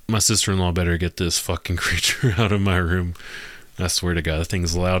 my sister-in-law better get this fucking creature out of my room. I swear to God, that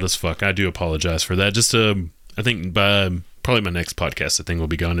thing's loud as fuck. I do apologize for that. Just I think by probably my next podcast, the thing will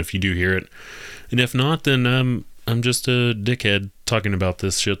be gone if you do hear it. And if not, then I'm just a dickhead talking about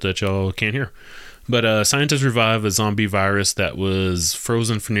this shit that y'all can't hear. But scientists revive a zombie virus that was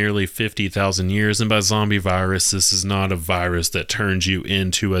frozen for nearly 50,000 years. And by zombie virus, this is not a virus that turns you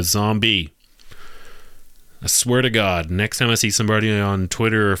into a zombie. I swear to God, next time I see somebody on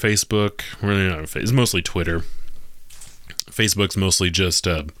Twitter or Facebook, really not, it's mostly Twitter. Facebook's mostly just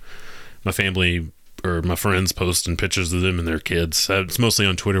my family or my friends posting pictures of them and their kids. It's mostly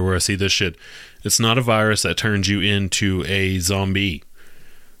on Twitter where I see this shit. It's not a virus that turns you into a zombie.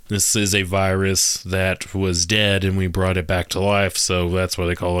 This is a virus that was dead and we brought it back to life, so that's why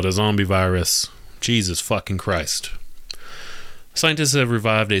they call it a zombie virus. Jesus fucking Christ. Scientists have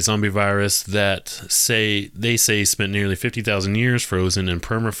revived a zombie virus that they say spent nearly 50,000 years frozen in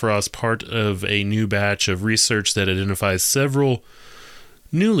permafrost, part of a new batch of research that identifies several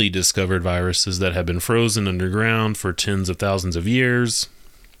newly discovered viruses that have been frozen underground for tens of thousands of years.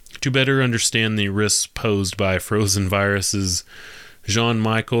 To better understand the risks posed by frozen viruses,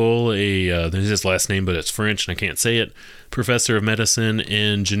 Jean-Michel, this is his last name, but it's French and I can't say it, professor of medicine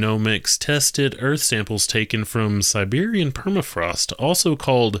and genomics, tested earth samples taken from Siberian permafrost, also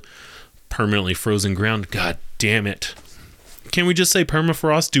called permanently frozen ground. God damn it. Can we just say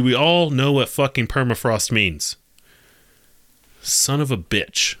permafrost? Do we all know what fucking permafrost means? Son of a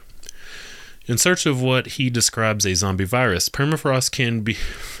bitch. In search of what he describes a zombie virus, permafrost can be...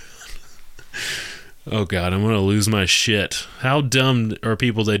 Oh God, I'm going to lose my shit. How dumb are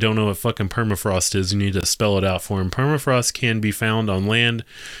people that don't know what fucking permafrost is? You need to spell it out for them. Permafrost can be found on land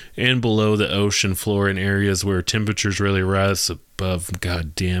and below the ocean floor in areas where temperatures really rise above,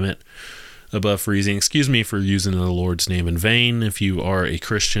 God damn it, above freezing. Excuse me for using the Lord's name in vain. If you are a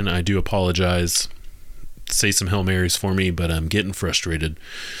Christian, I do apologize. Say some Hail Marys for me, but I'm getting frustrated.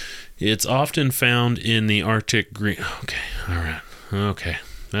 It's often found in the Arctic green... Okay, all right. Okay.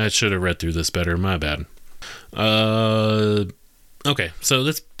 I should have read through this better. My bad. Okay, so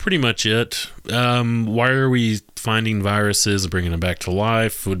that's pretty much it. Why are we finding viruses and bringing them back to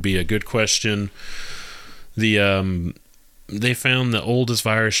life would be a good question. They found the oldest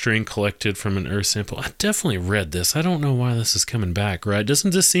virus strain collected from an earth sample. I definitely read this. I don't know why this is coming back, right?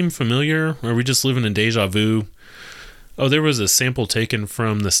 Doesn't this seem familiar? Are we just living in deja vu? Oh, there was a sample taken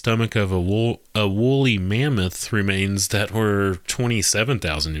from the stomach of a woolly mammoth remains that were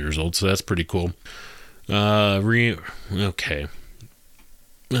 27,000 years old, so that's pretty cool. Okay.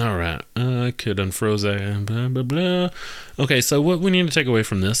 All right. I could unfroze that. Blah, blah, blah. Okay, so what we need to take away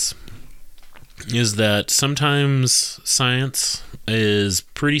from this is that sometimes science is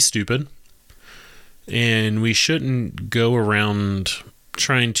pretty stupid, and we shouldn't go around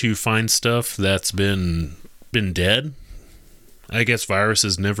trying to find stuff that's been dead. I guess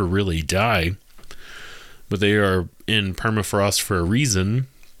viruses never really die, but they are in permafrost for a reason.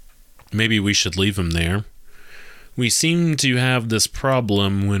 Maybe we should leave them there. We seem to have this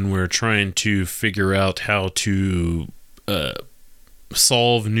problem when we're trying to figure out how to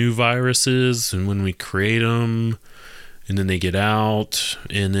solve new viruses, and when we create them and then they get out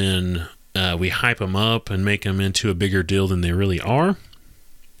and then we hype them up and make them into a bigger deal than they really are.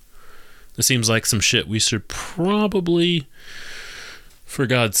 This seems like some shit we should probably, for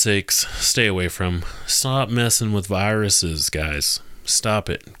God's sakes, stay away from. Stop messing with viruses, guys. Stop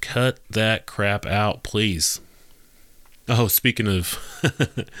it. Cut that crap out, please. Oh, speaking of,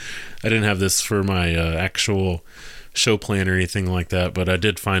 I didn't have this for my actual show plan or anything like that, but I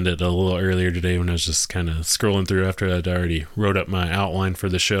did find it a little earlier today when I was just kind of scrolling through after I'd already wrote up my outline for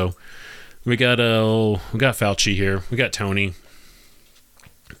the show. We got Fauci here. We got Tony.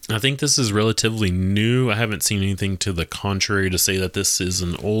 I think this is relatively new. I haven't seen anything to the contrary to say that this is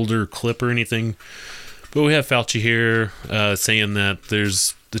an older clip or anything. But we have Fauci here saying that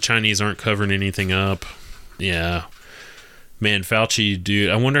the Chinese aren't covering anything up. Yeah. Man, Fauci,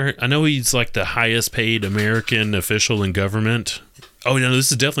 dude, I know he's like the highest paid American official in government. Oh, no,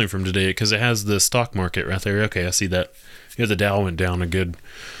 this is definitely from today because it has the stock market right there. Okay, I see that. Yeah, the Dow went down a good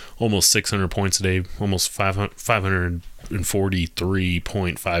almost 600 points a day, almost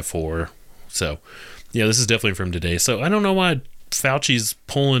 543.54. So, yeah, this is definitely from today. So, I don't know why Fauci's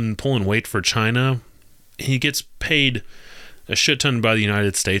pulling weight for China. He gets paid a shit ton by the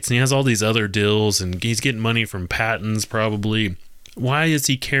United States, and he has all these other deals, and he's getting money from patents probably. Why is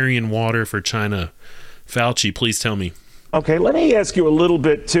he carrying water for China? Fauci, please tell me. Okay, let me ask you a little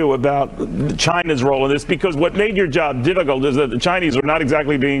bit, too, about China's role in this, because what made your job difficult is that the Chinese are not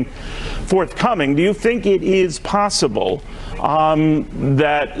exactly being forthcoming. Do you think it is possible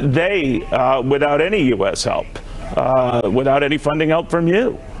that they, without any U.S. help, without any funding help from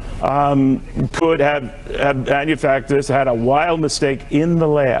you, could have manufactured this, had a wild mistake in the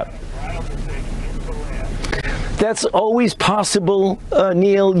lab? That's always possible,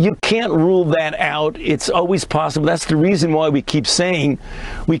 Neil. You can't rule that out. It's always possible. That's the reason why we keep saying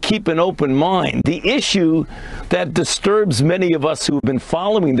we keep an open mind. The issue that disturbs many of us who have been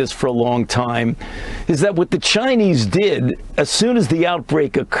following this for a long time is that what the Chinese did, as soon as the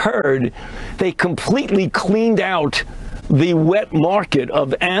outbreak occurred, they completely cleaned out the wet market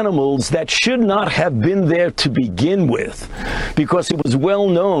of animals that should not have been there to begin with, because it was well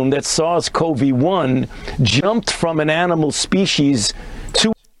known that SARS-CoV-1 jumped from an animal species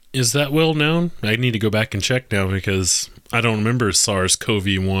to... Is that well known? I need to go back and check now because I don't remember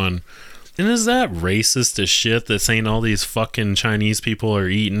SARS-CoV-1. And is that racist as shit that saying all these fucking Chinese people are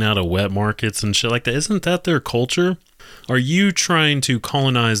eating out of wet markets and shit like that? Isn't that their culture? Are you trying to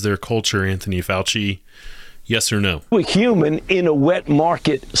colonize their culture, Anthony Fauci? Yes or no? A human in a wet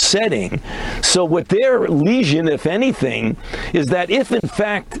market setting. So what their lesion, if anything, is that if in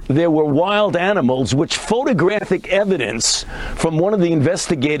fact there were wild animals, which photographic evidence from one of the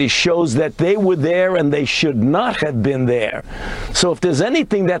investigators shows that they were there and they should not have been there. So if there's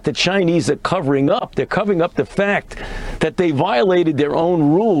anything that the Chinese are covering up, they're covering up the fact that they violated their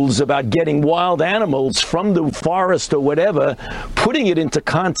own rules about getting wild animals from the forest or whatever, putting it into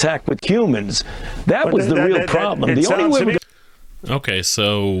contact with humans. That was the real problem. The only way Okay,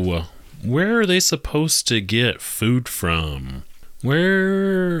 so where are they supposed to get food from?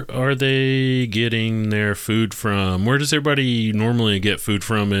 Where are they getting their food from? Where does everybody normally get food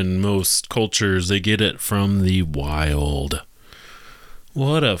from in most cultures? They get it from the wild.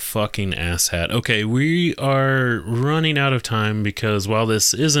 What a fucking asshat. Okay, we are running out of time because while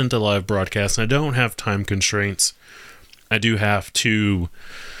this isn't a live broadcast, and I don't have time constraints, I do have to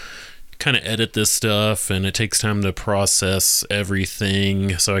kind of edit this stuff, and it takes time to process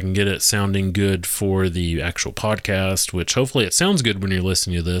everything so I can get it sounding good for the actual podcast, which hopefully it sounds good when you're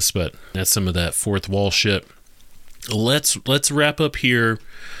listening to this, but that's some of that fourth wall shit. Let's wrap up here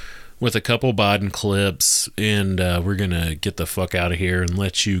with a couple Biden clips, and we're gonna get the fuck out of here and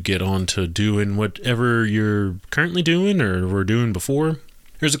let you get on to doing whatever you're currently doing or were doing before.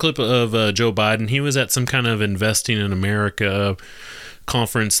 Here's a clip of Joe Biden. He was at some kind of Investing in America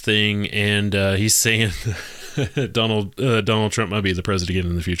conference thing, and he's saying Donald Trump might be the president again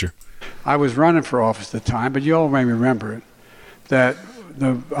in the future. I was running for office at the time, but you all may remember it, that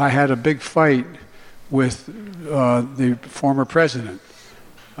I had a big fight with the former president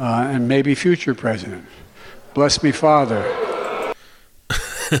and maybe future president. Bless me, Father.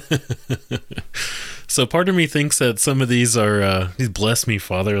 So part of me thinks that some of these are, he's bless me,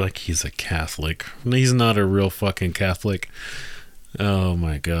 Father, like he's a Catholic. He's not a real fucking Catholic. Oh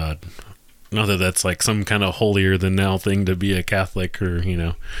my God. Not that that's like some kind of holier than thou thing to be a Catholic or, you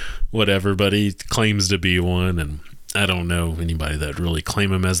know, whatever, but he claims to be one, and I don't know anybody that really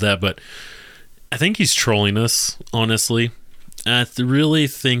claim him as that, but I think he's trolling us, honestly. I really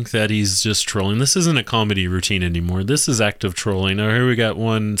think that he's just trolling. This isn't a comedy routine anymore. This is active trolling. Now, here we got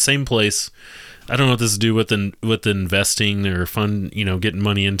one, same place. I don't know what this to do with investing or fund, getting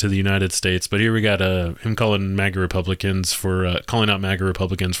money into the United States. But here we got him calling out MAGA Republicans for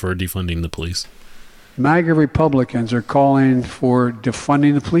defunding the police. MAGA Republicans are calling for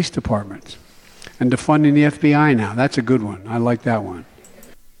defunding the police departments and defunding the FBI now. That's a good one. I like that one.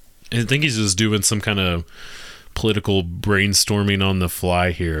 I think he's just doing some kind of political brainstorming on the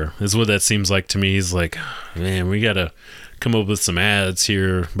fly here, is what that seems like to me. He's like, man, we got to come up with some ads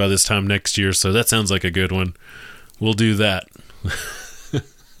here by this time next year. So that sounds like a good one. We'll do that.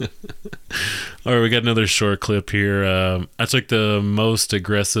 All right, we got another short clip here. I took the most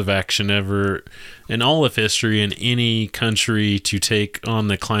aggressive action ever in all of history in any country to take on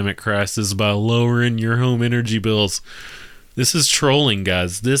the climate crisis by lowering your home energy bills. This is trolling,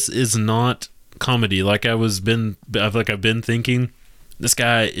 guys. This is not comedy. I've been thinking. This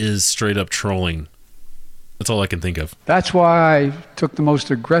guy is straight up trolling. That's all I can think of. That's why I took the most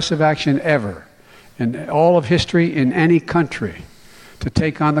aggressive action ever in all of history in any country to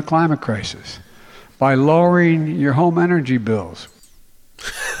take on the climate crisis by lowering your home energy bills.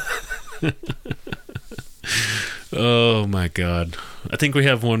 Oh my God. I think we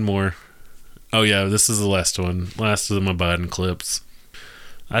have one more. Oh yeah, this is the last one. Last of my Biden clips.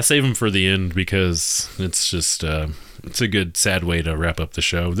 I save them for the end because it's just it's a good sad way to wrap up the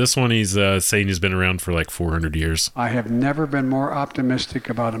show. This one he's saying he's been around for like 400 years. I have never been more optimistic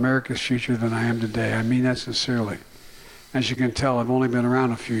about America's future than I am today. I mean that sincerely. As you can tell, I've only been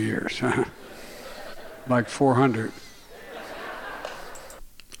around a few years. Like 400.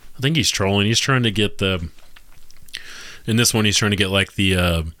 I think he's trolling. He's trying to get in this one he's trying to get like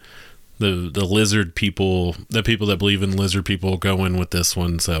the lizard people, the people that believe in lizard people, going with this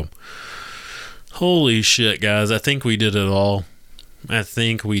one. So holy shit, guys, I think we did it all.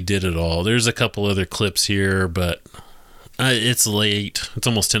 There's a couple other clips here, but it's late. It's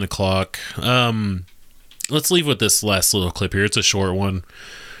almost 10 o'clock. Let's leave with this last little clip here. It's a short one.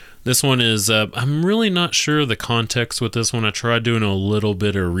 This one is, I'm really not sure the context with this one. I tried doing a little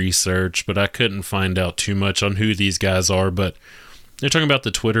bit of research, but I couldn't find out too much on who these guys are. But they're talking about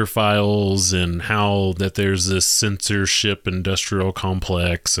the Twitter files and how that there's this censorship industrial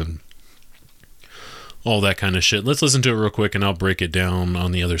complex and all that kind of shit. Let's listen to it real quick, and I'll break it down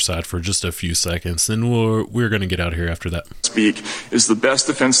on the other side for just a few seconds. Then we're going to get out of here after that. Speak is the best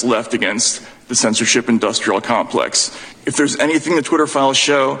defense left against the censorship industrial complex. If there's anything the Twitter files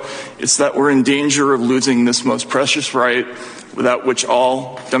show, it's that we're in danger of losing this most precious right, without which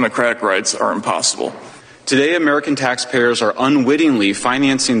all democratic rights are impossible. Today, American taxpayers are unwittingly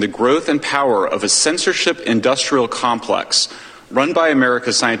financing the growth and power of a censorship industrial complex run by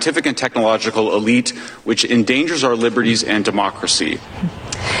America's scientific and technological elite, which endangers our liberties and democracy.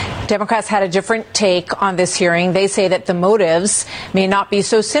 Democrats had a different take on this hearing. They say that the motives may not be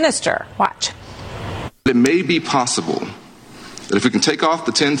so sinister. Watch. It may be possible that if we can take off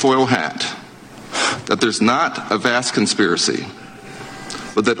the tinfoil hat, that there's not a vast conspiracy,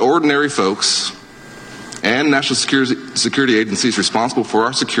 but that ordinary folks and national security agencies responsible for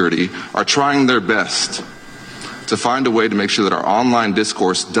our security are trying their best to find a way to make sure that our online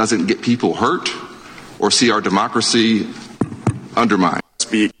discourse doesn't get people hurt or see our democracy undermined.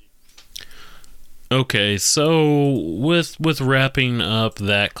 Okay, so with wrapping up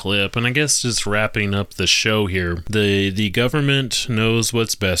that clip, and I guess just wrapping up the show here, the government knows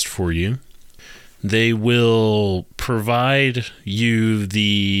what's best for you. They will provide you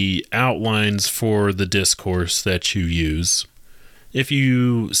the outlines for the discourse that you use. If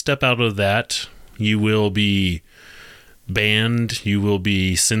you step out of that, you will be banned, you will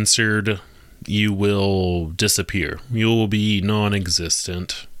be censored, you will disappear, you will be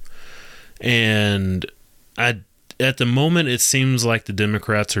non-existent. And at the moment, it seems like the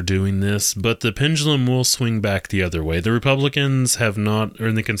Democrats are doing this, but the pendulum will swing back the other way. The Republicans have not,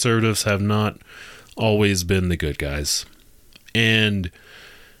 or the conservatives have not always been the good guys. And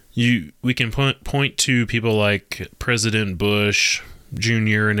we can point to people like President Bush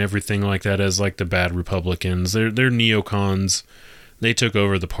Jr. and everything like that as like the bad Republicans. They're neocons. They took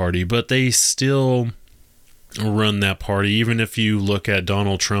over the party, but they still run that party. Even if you look at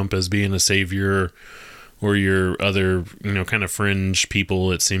Donald Trump as being a savior, or your other, kind of fringe people,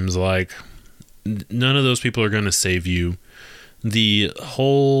 it seems like none of those people are going to save you. The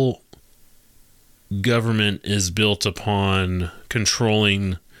whole government is built upon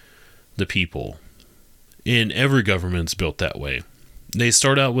controlling the people, and every government's built that way. They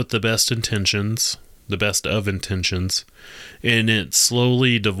start out with the best intentions, the best of intentions, and it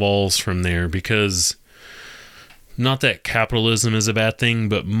slowly devolves from there, because not that capitalism is a bad thing,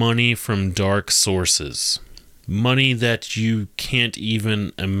 but money from dark sources Money that you can't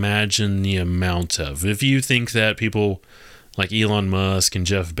even imagine the amount of. If you think that people like Elon Musk and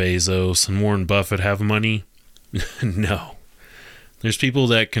Jeff Bezos and Warren Buffett have money, no. There's people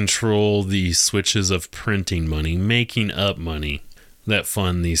that control the switches of printing money, making up money, that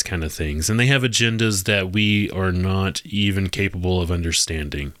fund these kind of things. And they have agendas that we are not even capable of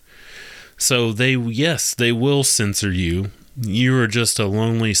understanding. So they will censor you. You are just a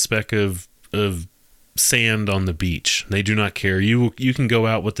lonely speck of sand on the beach. They do not care. You can go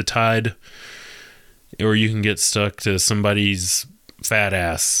out with the tide, or you can get stuck to somebody's fat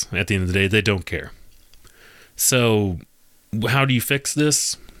ass at the end of the day. They don't care. So how do you fix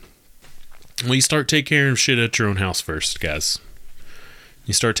this? Well, you start taking care of shit at your own house first, guys.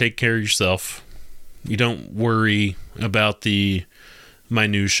 You start taking care of yourself. You don't worry about the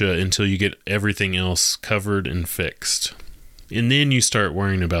minutia until you get everything else covered and fixed. And then you start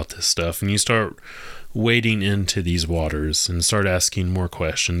worrying about this stuff, and you start wading into these waters and start asking more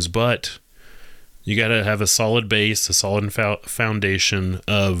questions. But you got to have a solid base, a solid foundation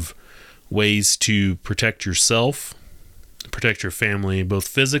of ways to protect yourself, protect your family, both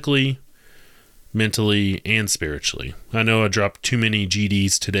physically, mentally, and spiritually. I know I dropped too many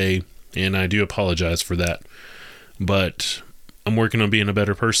GDs today, and I do apologize for that. But I'm working on being a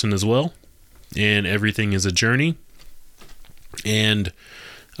better person as well, and everything is a journey. And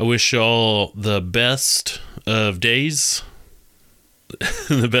I wish y'all the best of days,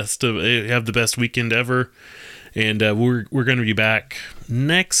 have the best weekend ever. And we're going to be back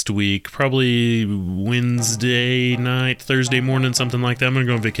next week, probably Wednesday night, Thursday morning, something like that. I'm going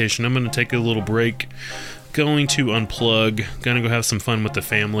to go on vacation. I'm going to take a little break, going to unplug, going to go have some fun with the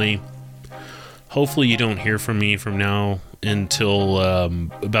family. Hopefully you don't hear from me from now until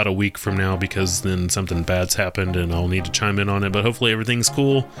about a week from now, because then something bad's happened and I'll need to chime in on it. But hopefully everything's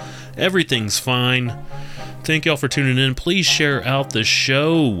cool. Everything's fine. Thank y'all for tuning in. Please share out the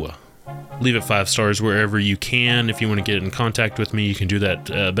show. Leave it 5 stars wherever you can. If you want to get in contact with me, you can do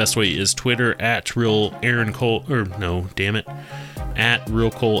that. Best way is Twitter at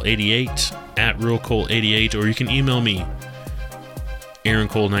RealCole88, or you can email me,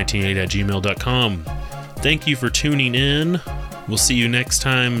 AaronCole1988@gmail.com. Thank you for tuning in. We'll see you next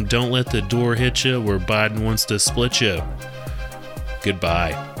time. Don't let the door hit you where Biden wants to split you.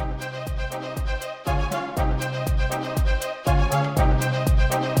 Goodbye.